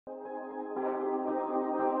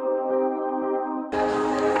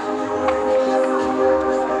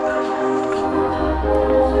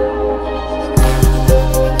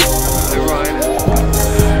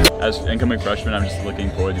as incoming freshman, I'm just looking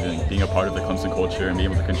forward to being a part of the Clemson culture and being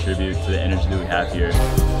able to contribute to the energy that we have here.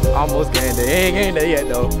 Almost getting there. Ain't getting there yet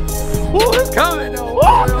though. Woo, it's coming though.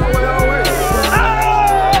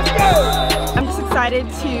 I'm just excited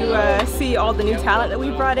to see all the new talent that we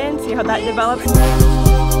brought in, see how that develops.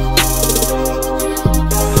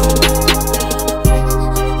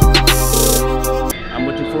 I'm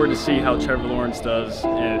looking forward to see how Trevor Lawrence does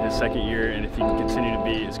in his second year and if he can continue to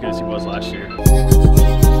be as good as he was last year.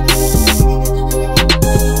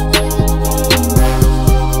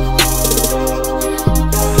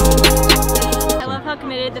 I love how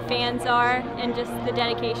committed the fans are and just the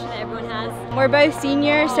dedication that everyone has. We're both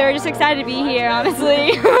seniors, so we're just excited to be here,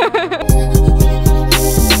 honestly.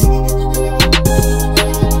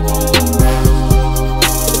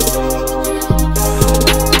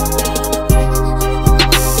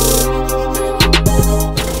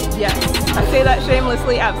 I say that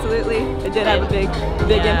shamelessly, absolutely. It did have a big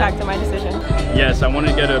impact on my decision. Yes, I wanted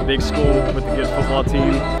to get a big school with a good football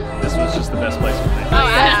team. This was just the best place for me. Oh,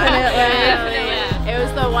 definitely. It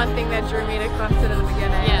was the one thing that drew me to Clemson in the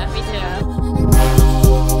beginning. Yeah, me too.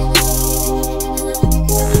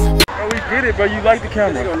 Oh, we did it, bro. You like the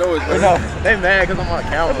camera. They don't know it, bro. No, they mad because I'm on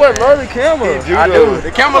camera. That boy love the camera. I do.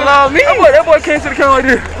 The camera love me. That boy came to the camera like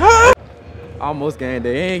this. Almost getting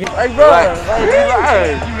there. Hey, bro. You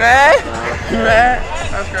mad? You mad?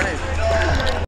 That's crazy.